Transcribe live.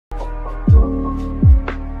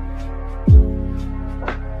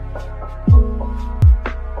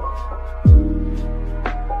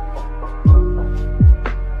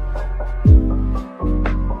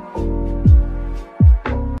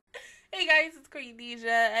it's Queendija,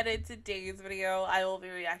 and in today's video, I will be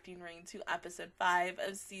reacting to episode 5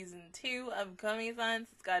 of season 2 of Komi-san.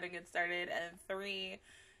 Let's go ahead and get started in 3,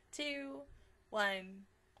 2, 1,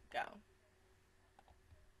 go.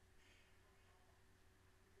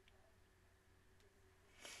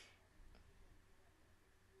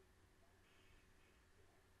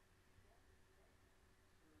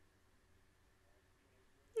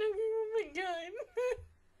 Oh my god.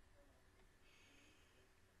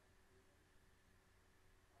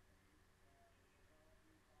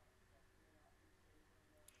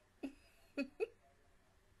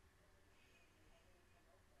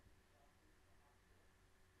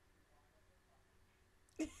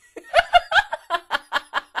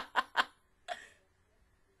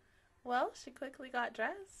 Well, she quickly got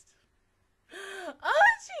dressed. Oh,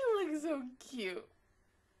 she looks so cute.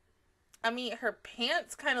 I mean, her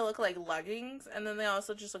pants kind of look like leggings, and then they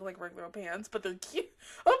also just look like regular pants, but they're cute.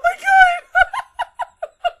 Oh my god!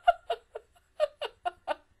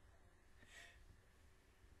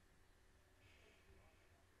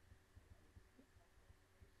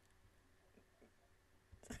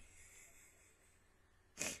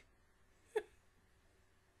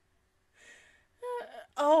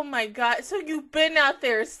 Oh my god, so you've been out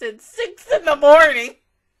there since 6 in the morning.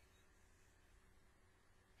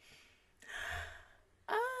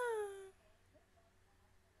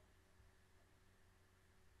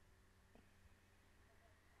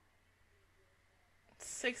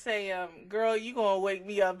 6 a.m. Girl, you gonna wake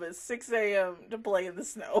me up at 6 a.m. to play in the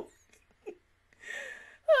snow.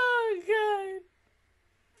 Oh god.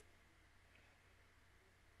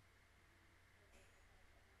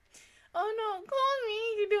 Oh no, call me.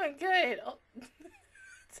 You're doing good. Oh.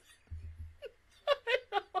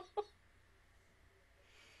 No.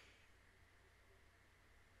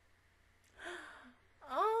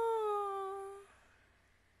 Oh.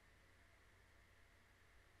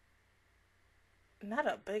 Not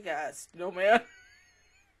a big ass snowman.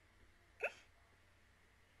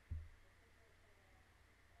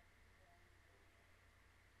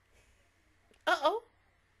 Uh-oh.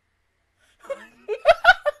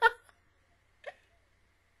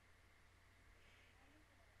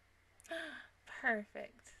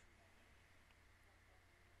 Perfect.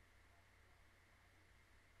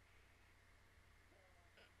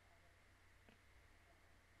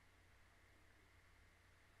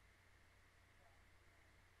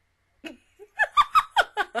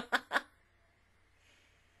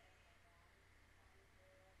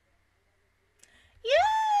 Yay!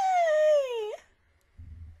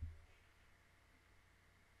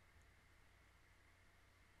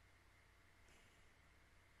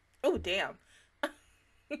 Oh, damn.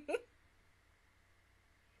 Oh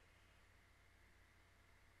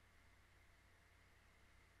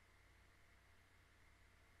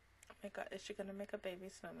my god, is she gonna make a baby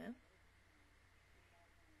snowman?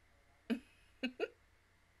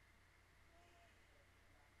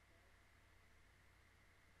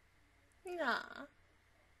 Nah.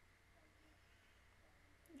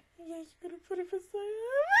 Yeah, you're gonna put it beside. Oh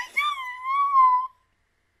my god!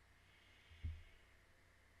 That's so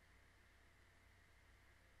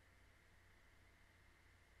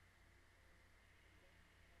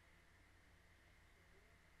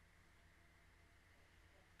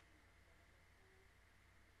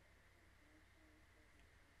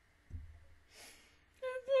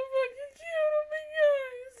fucking cute. Oh my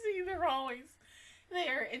god. See,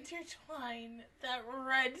 they're intertwined. That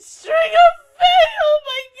red string of fate. Oh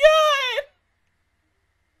my god.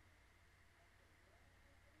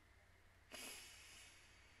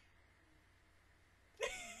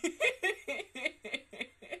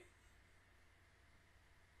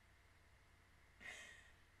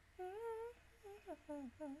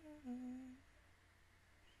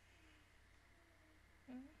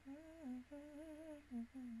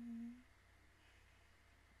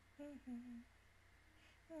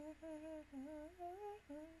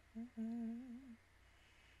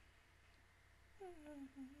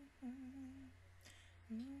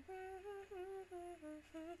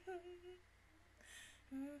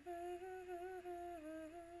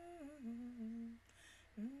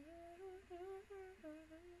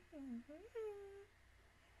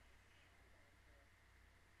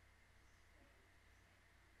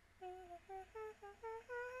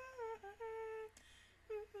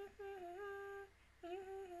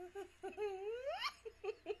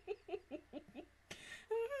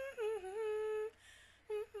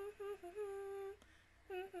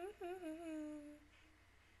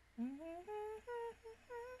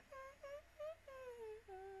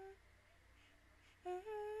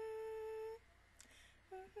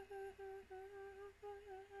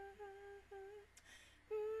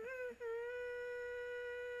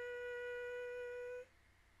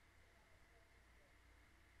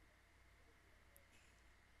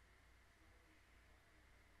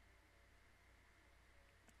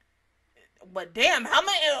 But damn, how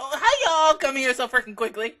y'all come here so freaking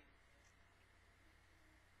quickly?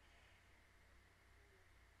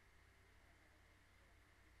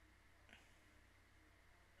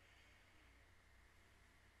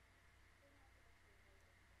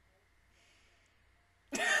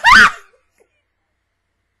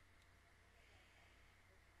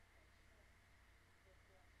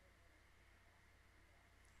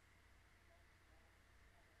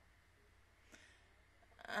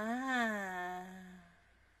 Ah.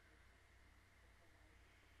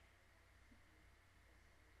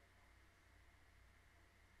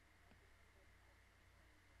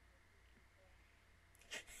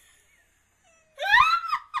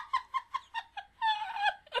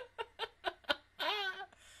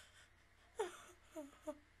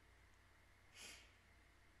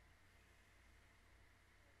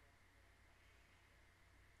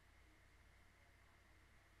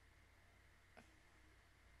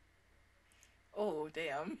 Oh,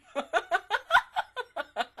 damn.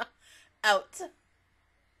 Out.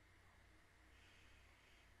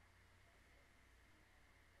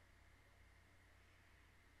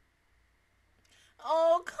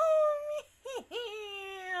 Oh, Komi.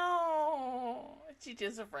 Oh, she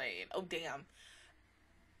just afraid. Oh, damn.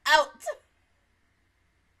 Out.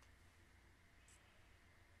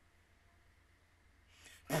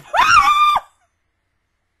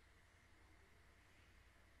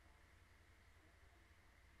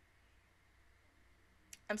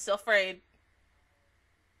 I'm still afraid.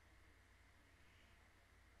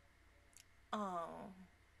 Oh.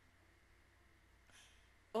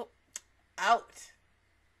 Oh. Out.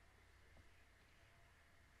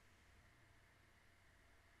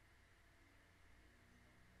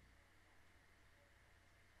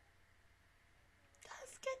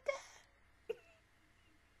 Let's get that.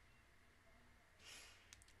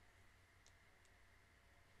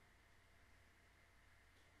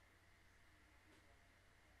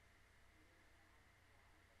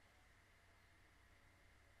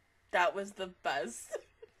 That was the best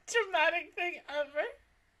dramatic thing ever.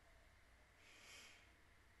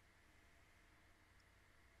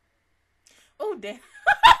 Oh, damn. Not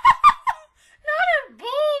her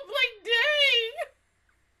boob, like, dang.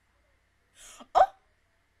 Oh.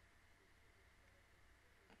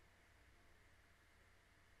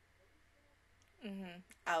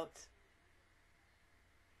 Out.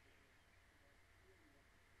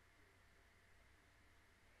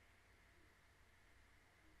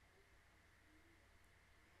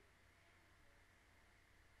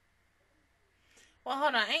 Well,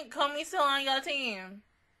 hold on. Ain't Komi still on your team?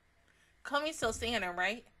 Komi's still standing,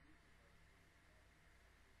 right?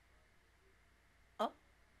 Oh.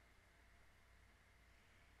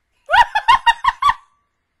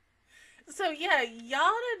 So, yeah,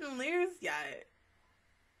 y'all didn't lose yet.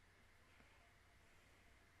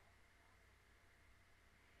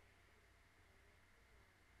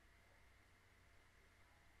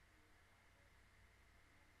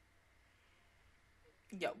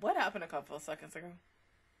 Yo, what happened a couple of seconds ago?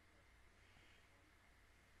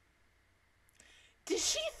 Did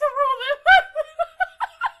she throw them?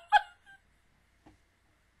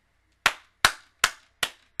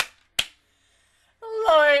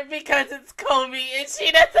 Lord, because it's Komi and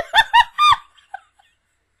she doesn't.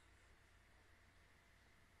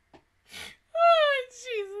 Oh,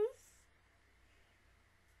 Jesus.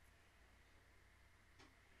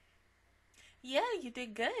 Yeah, you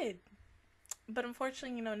did good. But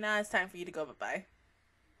unfortunately, now it's time for you to go bye-bye.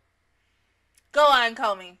 Go on,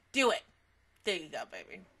 Komi. Do it. There you go,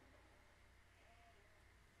 baby.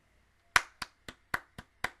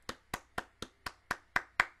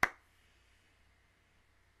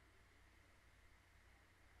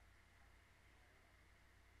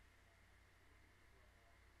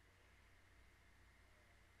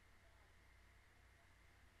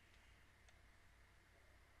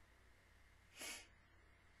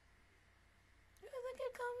 Look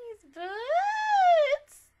at Komi's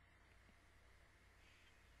boots.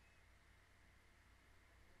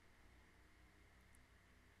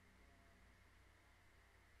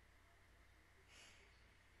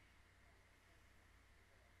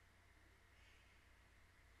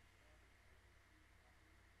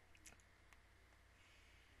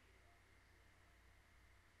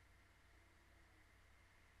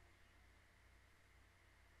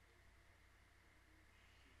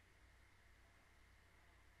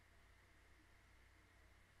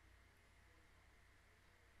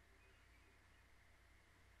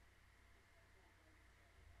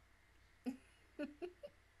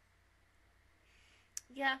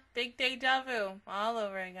 Yeah, big deja vu all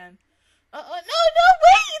over again. Oh, no,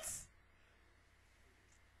 wait!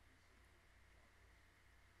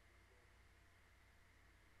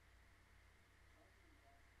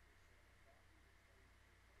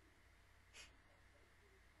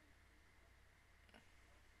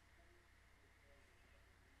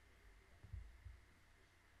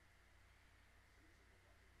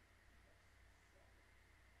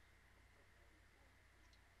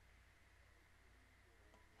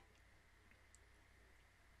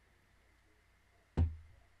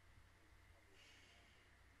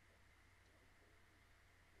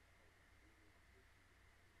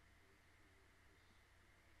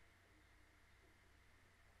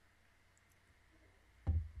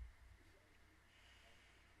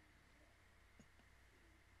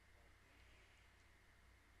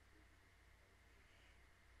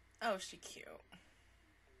 Oh, she cute.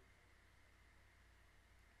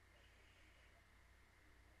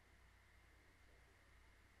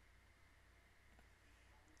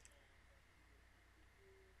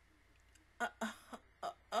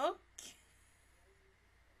 Okay.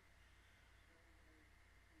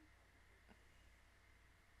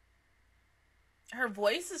 Her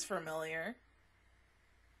voice is familiar.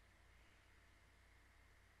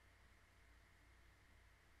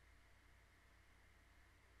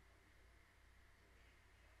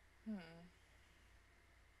 Hmm.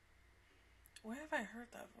 Where have I heard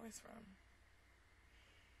that voice from?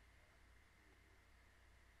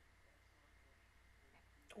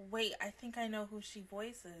 Wait, I think I know who she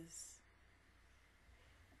voices.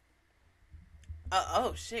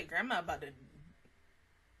 Oh shit, Grandma about to.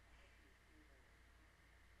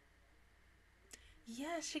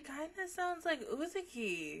 Yeah, she kind of sounds like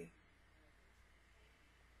Uzuki.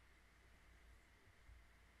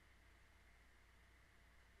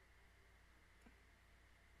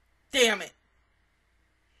 Damn it.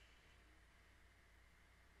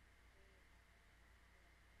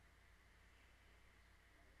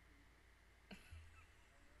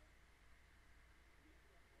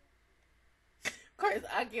 Of course,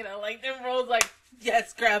 I get it. Like, them rolls like,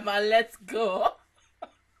 yes, Grandma, let's go.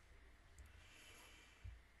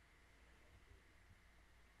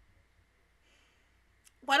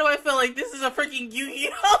 Why do I feel like this is a freaking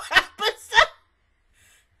Yu-Gi-Oh episode?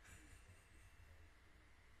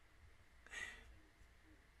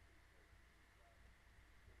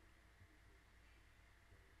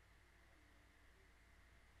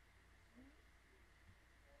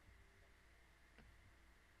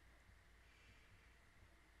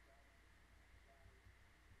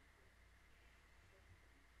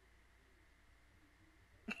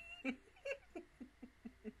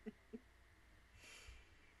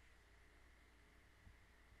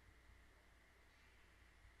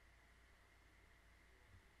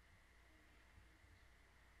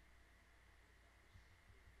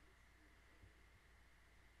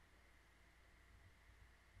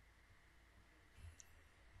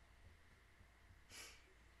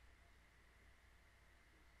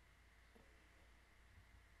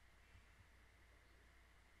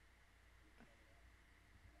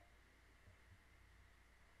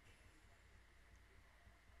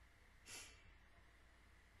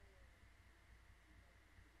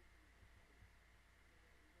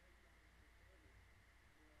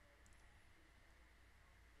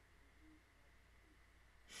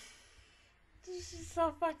 She's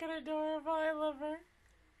so fucking adorable. I love her.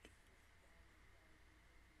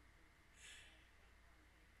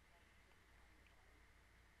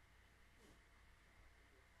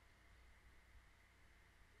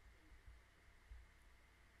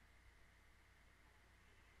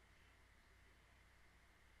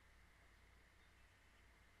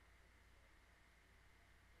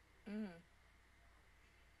 Mm.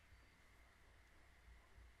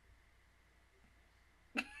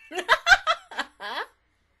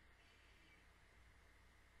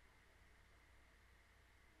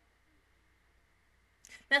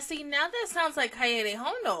 Now, see, now that sounds like Kaede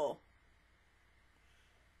Hondo.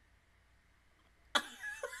 Poor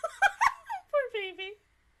baby.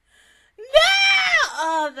 No!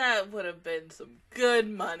 Oh, that would have been some good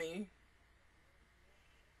money.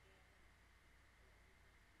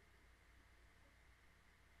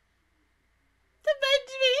 To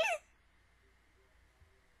bench me.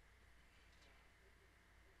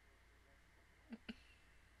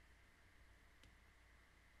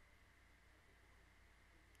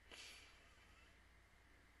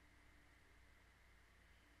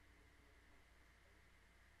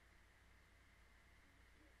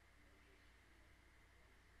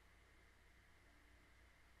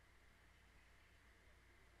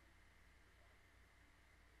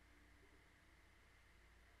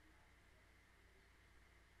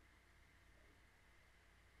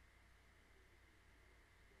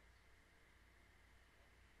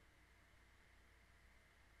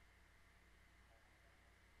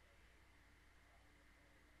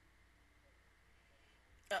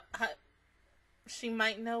 She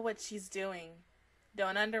might know what she's doing.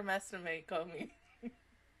 Don't underestimate Komi.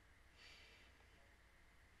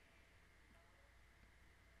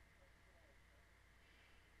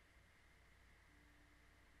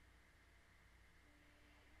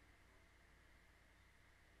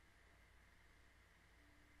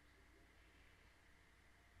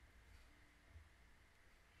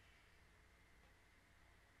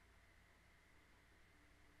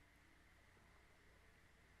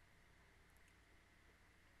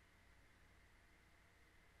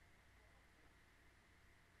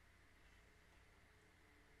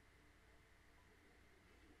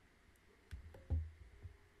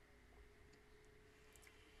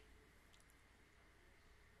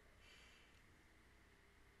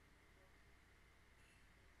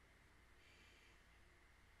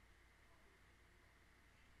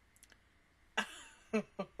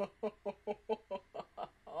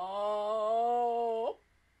 Oh.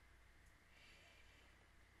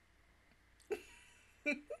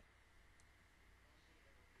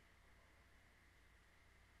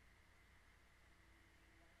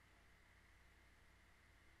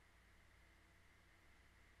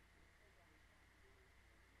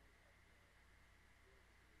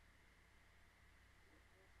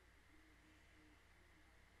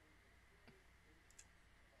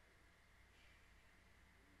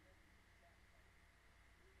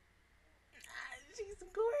 She's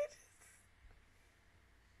gorgeous.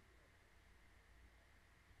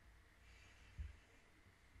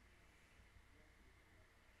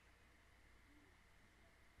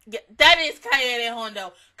 Yeah, that is Kaede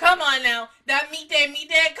Hondo. Come on now. That meet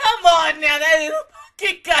that. Come on now. That is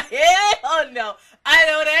fucking Kaede Hondo. I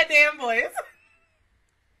know that damn voice.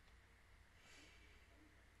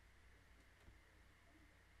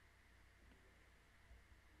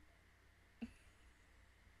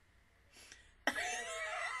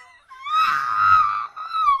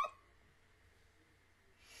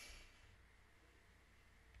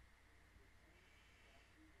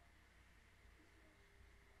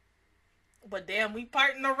 But damn, we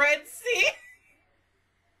part in the Red Sea.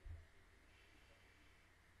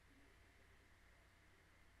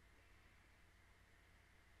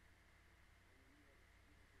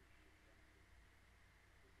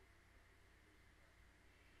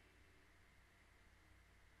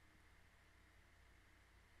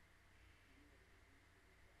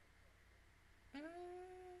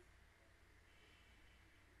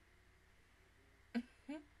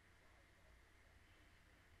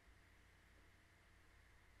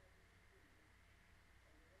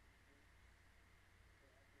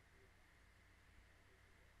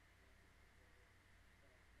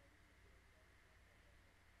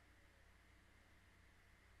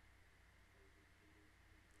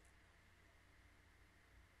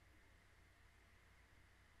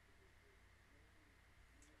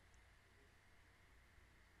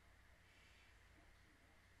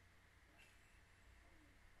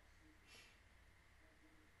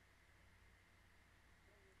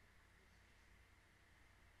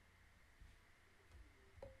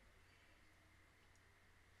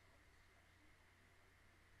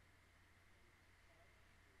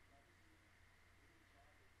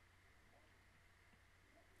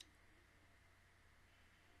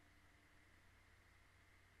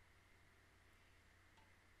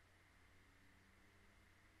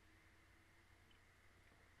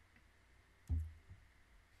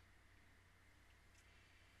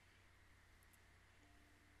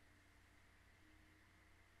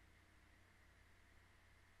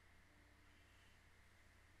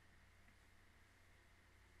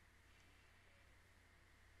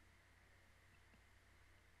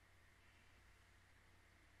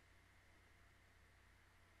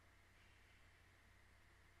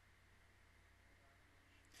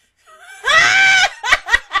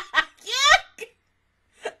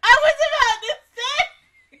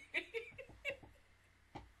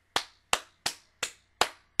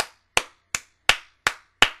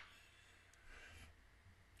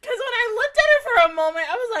 Moment,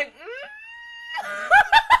 I was like,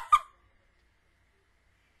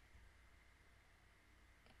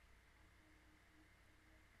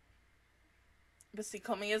 But see,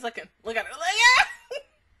 Komi is looking. Look at her. Look at her.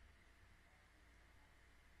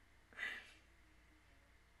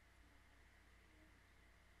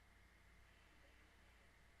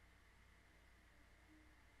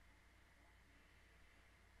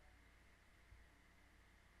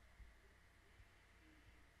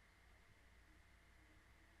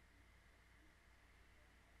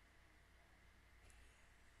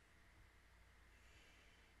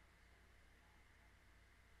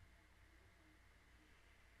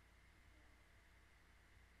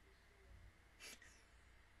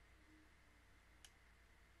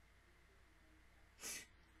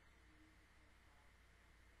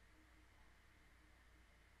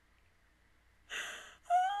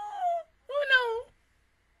 Oh no.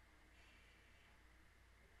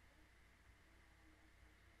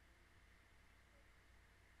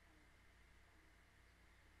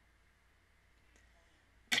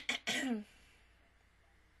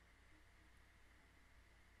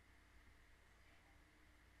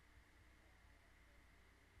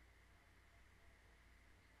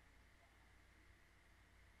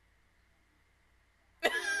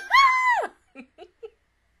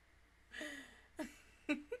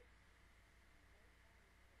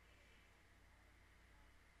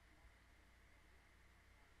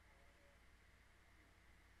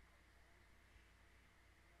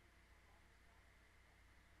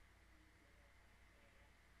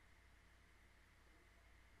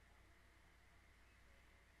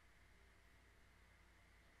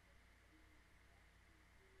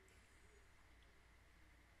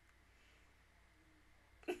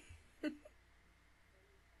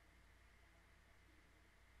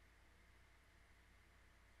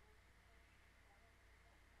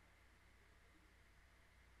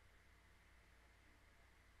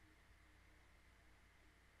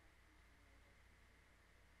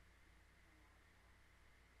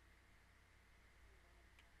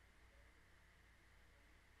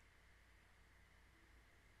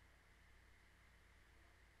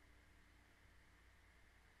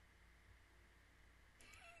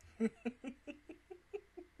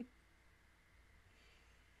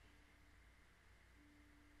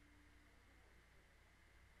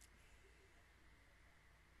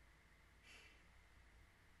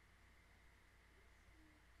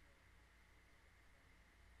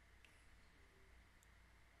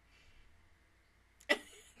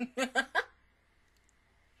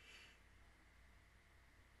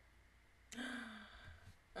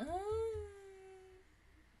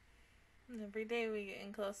 Every day we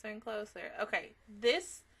getting closer and closer. Okay,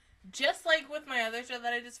 this, just like with my other show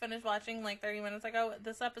that I just finished watching like 30 minutes ago,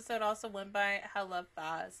 this episode also went by hella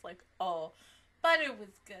fast. Like, oh, but it was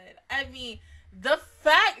good. I mean, the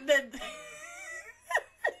fact that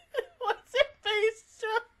what's it based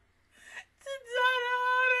on? To Donna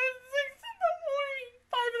at 6 in the morning,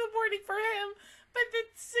 5 in the morning for him, but then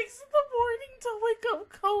 6 in the morning to wake up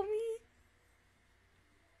Komi.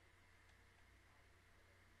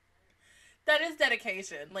 That is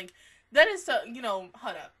dedication. Like, that is so,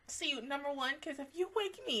 hold up. See, number one, because if you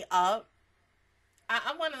wake me up,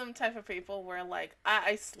 I'm one of them type of people where, like,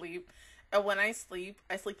 I sleep, and when I sleep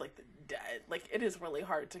like the dead. Like, it is really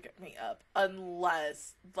hard to get me up,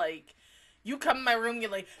 unless, like, you come in my room, you're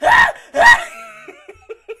like, ah!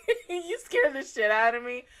 You scare the shit out of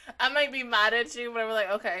me. I might be mad at you, but I'm like,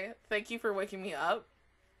 okay, thank you for waking me up.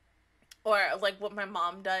 Or, like, what my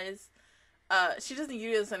mom does, she doesn't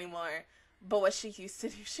use this anymore, but what she used to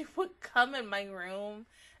do, she would come in my room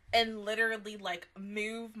and literally, like,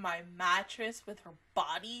 move my mattress with her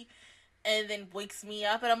body and then wakes me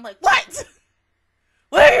up, and I'm like, what?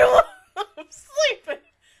 Where are you? I'm sleeping.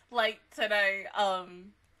 Like, today,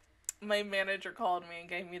 my manager called me and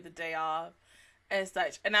gave me the day off and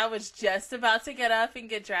such, and I was just about to get up and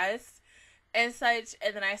get dressed and such,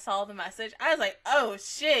 and then I saw the message. I was like, oh,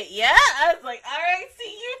 shit, yeah? I was like, all right,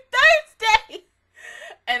 see you Thursday.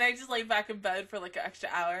 And I just laid back in bed for like an extra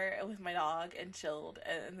hour with my dog and chilled.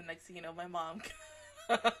 And the next thing you know, my mom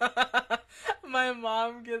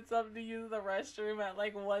gets up to use the restroom at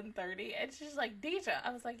like 1:30, and she's like, Deja.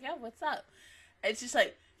 I was like, yeah, what's up? And she's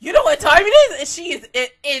like, you know what time it is? And she is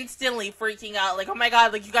instantly freaking out, like, oh my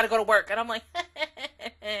god, like, you gotta go to work. And I'm like,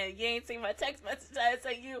 you ain't seen my text message I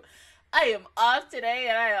sent you. I am off today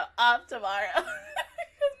and I am off tomorrow.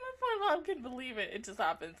 Because my poor mom couldn't believe it. It just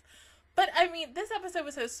happens. But, I mean, this episode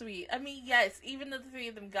was so sweet. I mean, yes, even though the three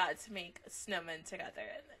of them got to make snowmen together,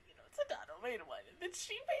 and then, Tadano made one, and then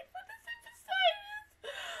she made one beside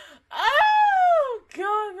us. Oh,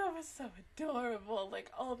 God, that was so adorable.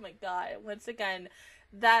 Like, oh my god. Once again,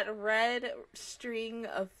 that red string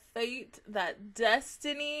of fate, that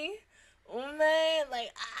destiny, oh man,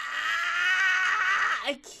 like,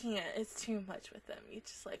 I can't. It's too much with them. You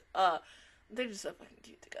just like, they're just so fucking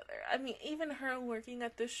cute together. I mean, even her working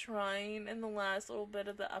at the shrine in the last little bit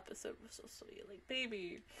of the episode was so sweet. Like,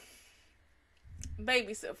 baby,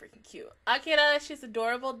 so freaking cute. Akira, she's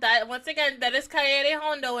adorable. That, once again, that is Kaede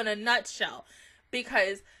Hondo in a nutshell.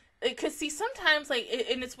 Because see, sometimes, like,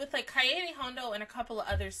 and it's with, like, Kaede Hondo and a couple of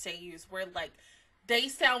other seiyus where, like, they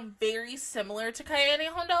sound very similar to Kaede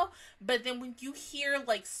Hondo, but then when you hear,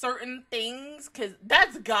 like, certain things, because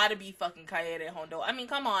that's gotta be fucking Kaede Hondo. I mean,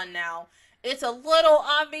 come on now. It's a little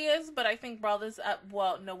obvious, but I think while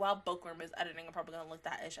Bookworm is editing, I'm probably gonna look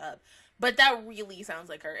that ish up. But that really sounds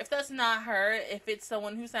like her. If that's not her, if it's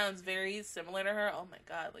someone who sounds very similar to her, oh my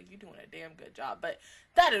god, like, you're doing a damn good job. But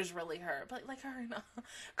that is really her. But, like, her and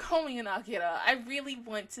Komi and Akira, I really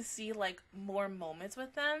want to see, like, more moments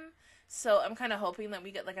with them. So I'm kind of hoping that we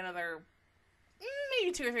get, like, another,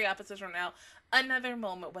 maybe 2 or 3 episodes from now, another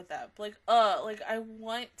moment with them. Like, I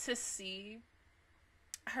want to see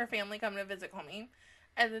her family come to visit Komi,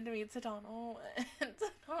 and then to meet Tadano and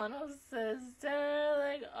Tadano's sister.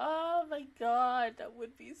 Like, oh my god, that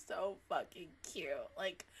would be so fucking cute.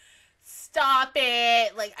 Like, stop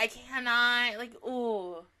it. Like, I cannot. Like,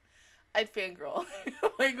 ooh, I'd fangirl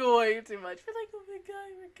like way too much. We're like, oh my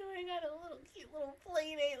god, we're going on a little cute little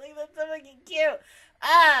play date. Like, that's so fucking cute.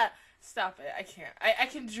 Stop it. I can't. I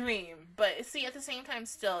can dream, but see, at the same time,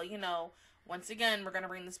 still, once again, we're going to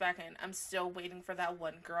bring this back in. I'm still waiting for that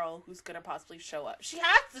one girl who's going to possibly show up. She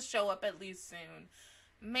has to show up at least soon.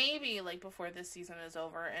 Maybe, like, before this season is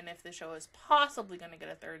over. And if the show is possibly going to get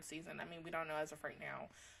a 3rd season. I mean, we don't know as of right now.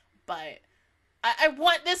 But I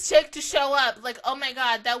want this chick to show up. Like, oh my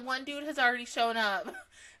god, that one dude has already shown up.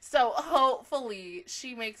 So, hopefully,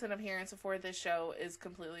 she makes an appearance before this show is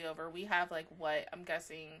completely over. We have, like, what, I'm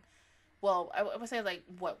guessing... Well, I would say, like,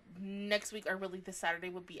 next week, or really this Saturday,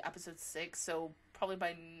 would be episode 6, so probably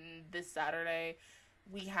by this Saturday,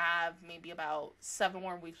 we have maybe about 7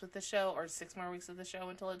 more weeks with the show, or 6 more weeks of the show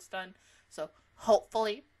until it's done, so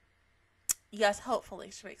hopefully, yes,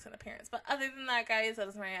 hopefully she makes an appearance. But other than that, guys, that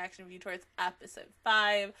is my reaction view towards episode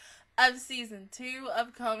 5 of season 2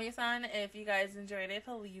 of Komi-san. If you guys enjoyed it,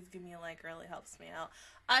 please give me a like. It really helps me out.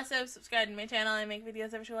 Also, subscribe to my channel. I make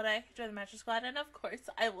videos every single day. Join the Mattress Squad. And of course,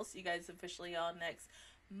 I will see you guys officially all next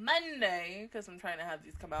Monday, because I'm trying to have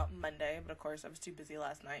these come out Monday. But of course, I was too busy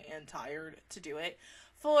last night and tired to do it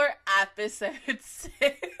for episode 6.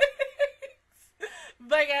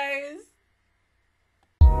 Bye, guys.